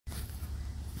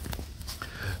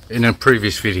In a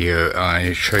previous video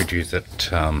I showed you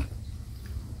that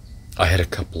I had a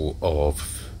couple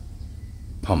of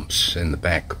pumps in the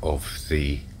back of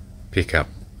the pickup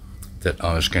that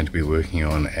I was going to be working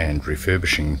on and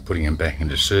refurbishing, putting them back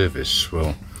into service.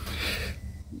 Well,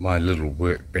 my little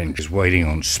workbench is waiting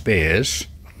on spares,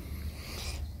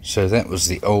 so that was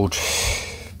the old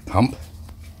pump.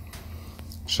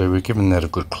 So we're giving that a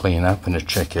good clean up and a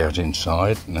check out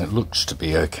inside, and it looks to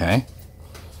be okay.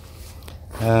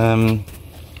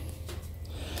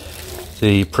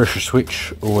 The pressure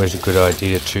switch, always a good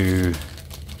idea to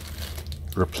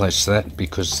replace that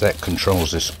because that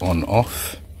controls this on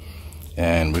off,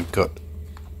 and we've got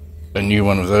a new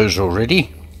one of those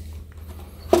already.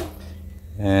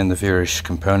 And the various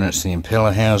components, the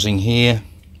impeller housing here,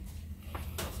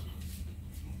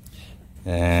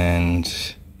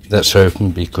 and that's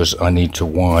open because I need to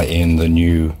wire in the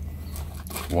new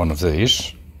one of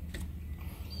these,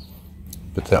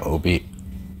 but that will be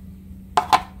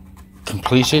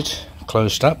completed,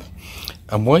 closed up.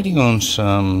 I'm waiting on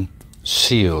some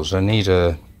seals. I need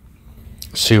a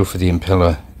seal for the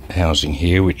impeller housing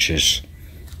here, which is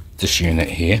this unit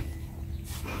here,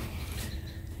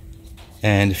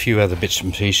 and a few other bits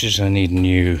and pieces. I need a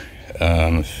new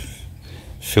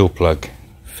fill plug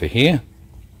for here.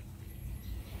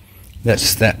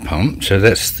 That's that pump, so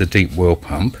that's the deep well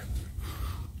pump.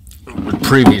 It was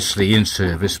previously in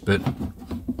service but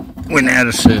went out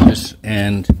of service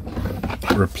and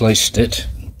replaced it.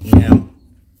 Now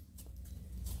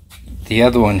the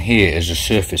other one here is a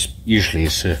surface, usually a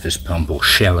surface pump or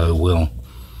shallow well,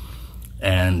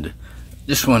 and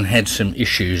this one had some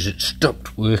issues. It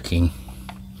stopped working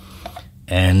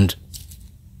and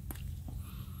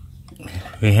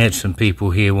we had some people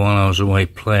here while I was away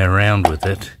play around with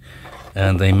it,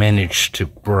 and they managed to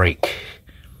break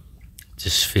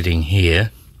this fitting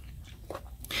here,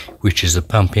 which is the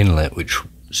pump inlet, which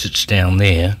sits down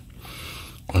there,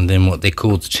 and then what they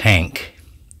call the tank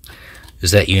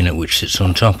is that unit which sits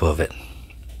on top of it.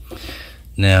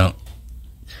 Now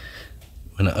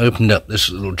when I opened up this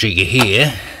little jigger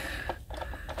here,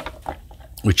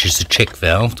 which is the check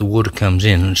valve, the water comes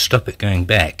in, and to stop it going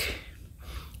back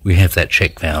we have that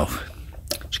check valve,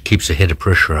 which keeps the head of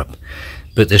pressure up.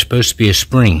 But there's supposed to be a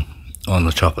spring on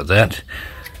the top of that,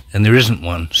 and there isn't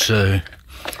one, so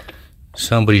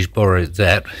somebody's borrowed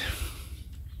that.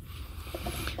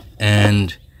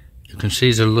 And you can see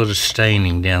there's a lot of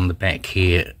staining down the back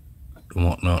here and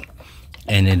whatnot,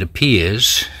 and it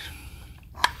appears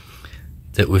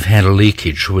that we've had a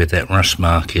leakage where that rust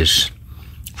mark is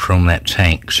from that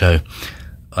tank. So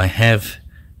I have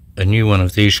a new one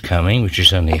of these coming, which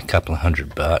is only a couple of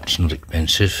 $100, it's not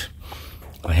expensive.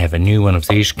 I have a new one of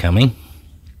these coming.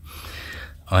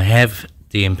 I have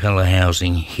the impeller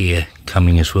housing here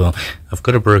coming as well. I've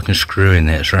got a broken screw in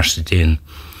there, it's rusted in.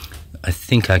 I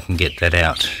think I can get that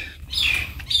out,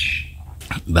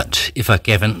 but if I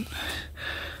haven't,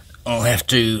 I'll have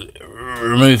to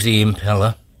remove the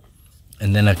impeller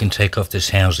and then I can take off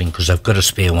this housing, because I've got a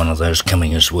spare one of those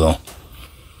coming as well.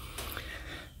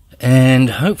 And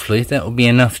hopefully that will be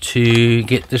enough to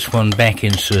get this one back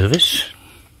in service.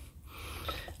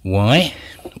 Why?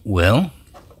 Well,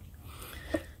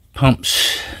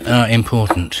 pumps are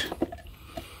important.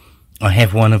 I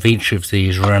have one of each of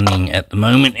these running at the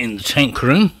moment in the tank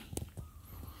room,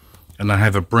 and I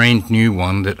have a brand new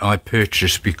one that I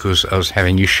purchased because I was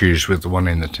having issues with the one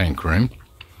in the tank room,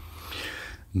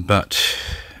 but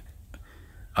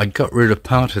I got rid of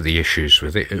part of the issues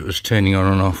with it. It was turning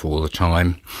on and off all the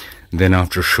time, and then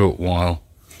after a short while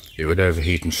it would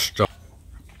overheat and stop.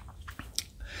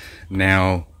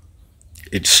 Now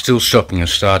it's still stopping and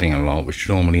starting a lot, which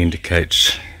normally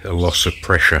indicates a loss of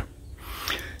pressure.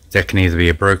 That can either be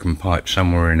a broken pipe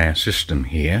somewhere in our system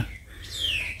here.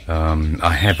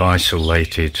 I have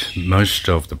isolated most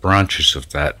of the branches of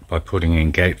that by putting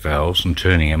in gate valves and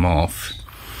turning them off.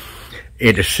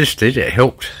 It assisted, it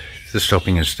helped the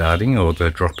stopping and starting or the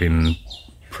drop in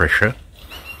pressure,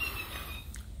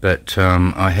 but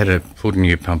I had to put a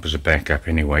new pump as a backup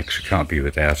anyway, because you can't be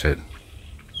without it.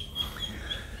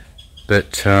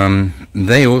 But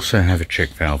they also have a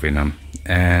check valve in them,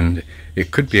 and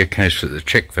it could be a case that the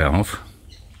check valve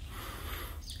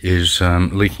is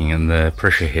leaking and the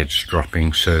pressure head's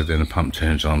dropping, so then the pump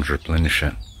turns on to replenish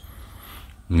it.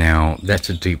 Now that's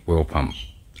a deep well pump,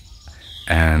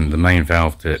 and the main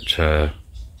valve that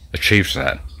achieves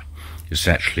that is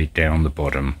actually down the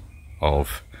bottom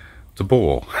of the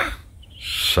bore.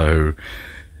 So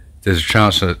there's a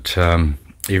chance that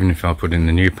even if I put in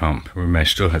the new pump, we may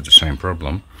still have the same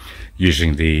problem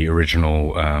using the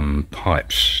original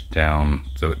pipes down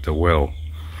the well.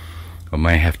 I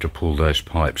may have to pull those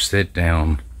pipes. They're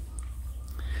down,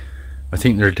 I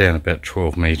think they're down about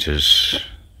 12 meters,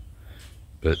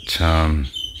 but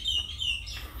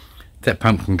that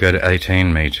pump can go to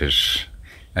 18 meters,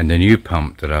 and the new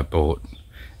pump that I bought,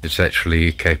 it's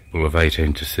actually capable of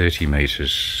 18 to 30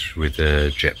 meters with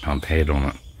a jet pump head on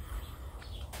it.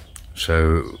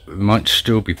 So we might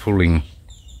still be pulling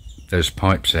those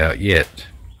pipes out yet.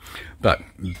 But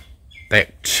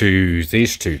back to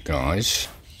these two guys,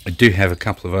 I do have a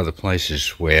couple of other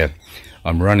places where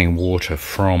I'm running water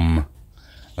from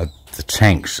the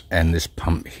tanks and this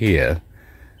pump here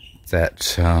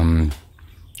that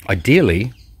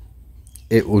ideally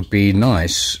it would be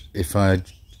nice if I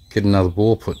get another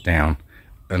bore put down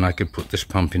and I could put this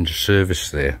pump into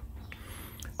service there.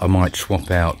 I might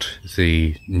swap out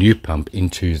the new pump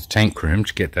into the tank room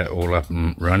to get that all up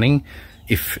and running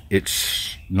if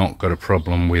it's not got a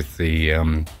problem with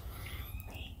the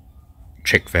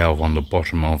check valve on the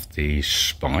bottom of the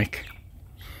spike,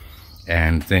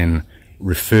 and then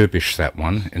refurbish that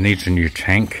one. It needs a new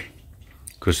tank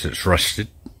because it's rusted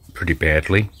pretty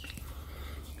badly.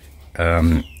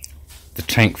 The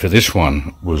tank for this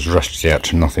one was rusted out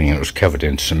to nothing, and it was covered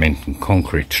in cement and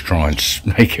concrete to try and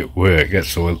make it work.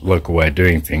 That's the local way of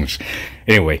doing things.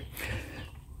 Anyway,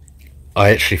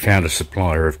 I actually found a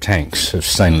supplier of tanks, of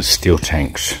stainless steel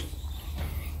tanks.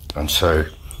 And so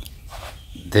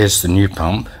there's the new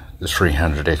pump, the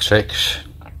 300XX,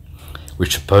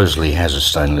 which supposedly has a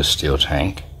stainless steel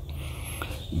tank.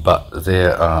 But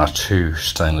there are two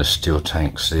stainless steel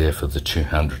tanks there for the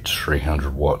 200 to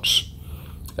 300 watts.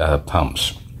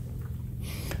 Pumps.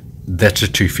 That's a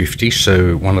 250,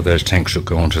 so one of those tanks will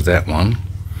go onto that one,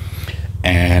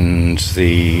 and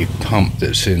the pump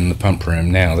that's in the pump room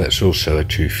now, that's also a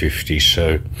 250,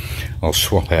 so I'll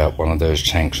swap out one of those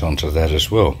tanks onto that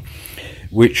as well,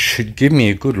 which should give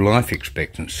me a good life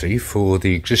expectancy for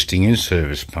the existing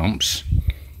in-service pumps,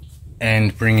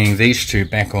 and bringing these two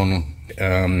back on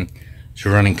to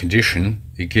running condition,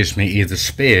 it gives me either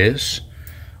spares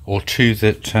or two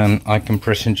that I can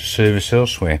press into service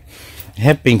elsewhere. I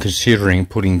have been considering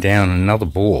putting down another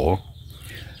bore,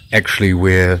 actually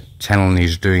where Thalinee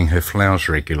is doing her flowers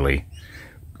regularly.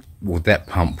 Well, that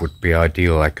pump would be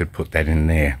ideal. I could put that in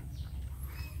there.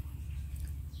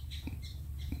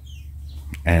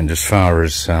 And as far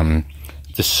as the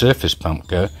surface pump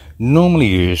go, normally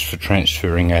used for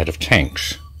transferring out of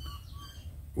tanks.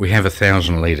 We have a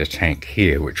 1,000 litre tank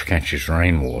here which catches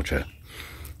rainwater.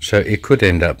 So it could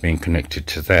end up being connected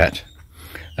to that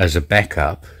as a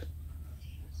backup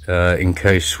in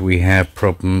case we have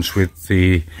problems with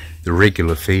the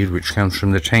regular feed which comes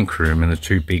from the tank room, and the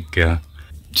two big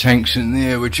tanks in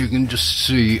there which you can just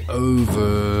see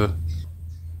over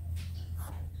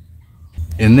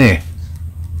in there.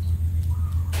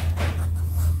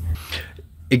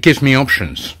 It gives me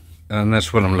options, and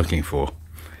that's what I'm looking for.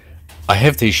 I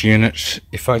have these units.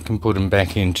 If I can put them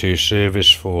back into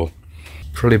service for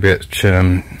probably about,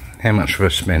 how much have I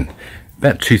spent?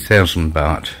 About 2,000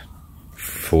 baht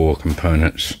for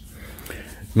components.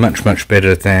 Much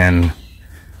better than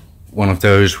one of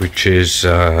those which is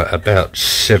about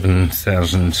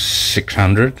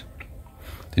 7,600.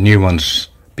 The new one's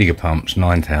bigger pumps,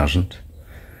 9,000.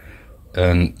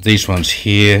 And these ones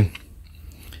here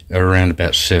are around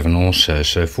about 7 also,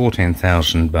 so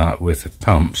 14,000 baht worth of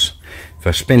pumps. If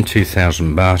I spend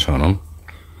 2,000 baht on them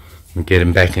and get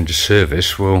them back into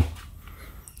service, well,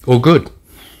 all good.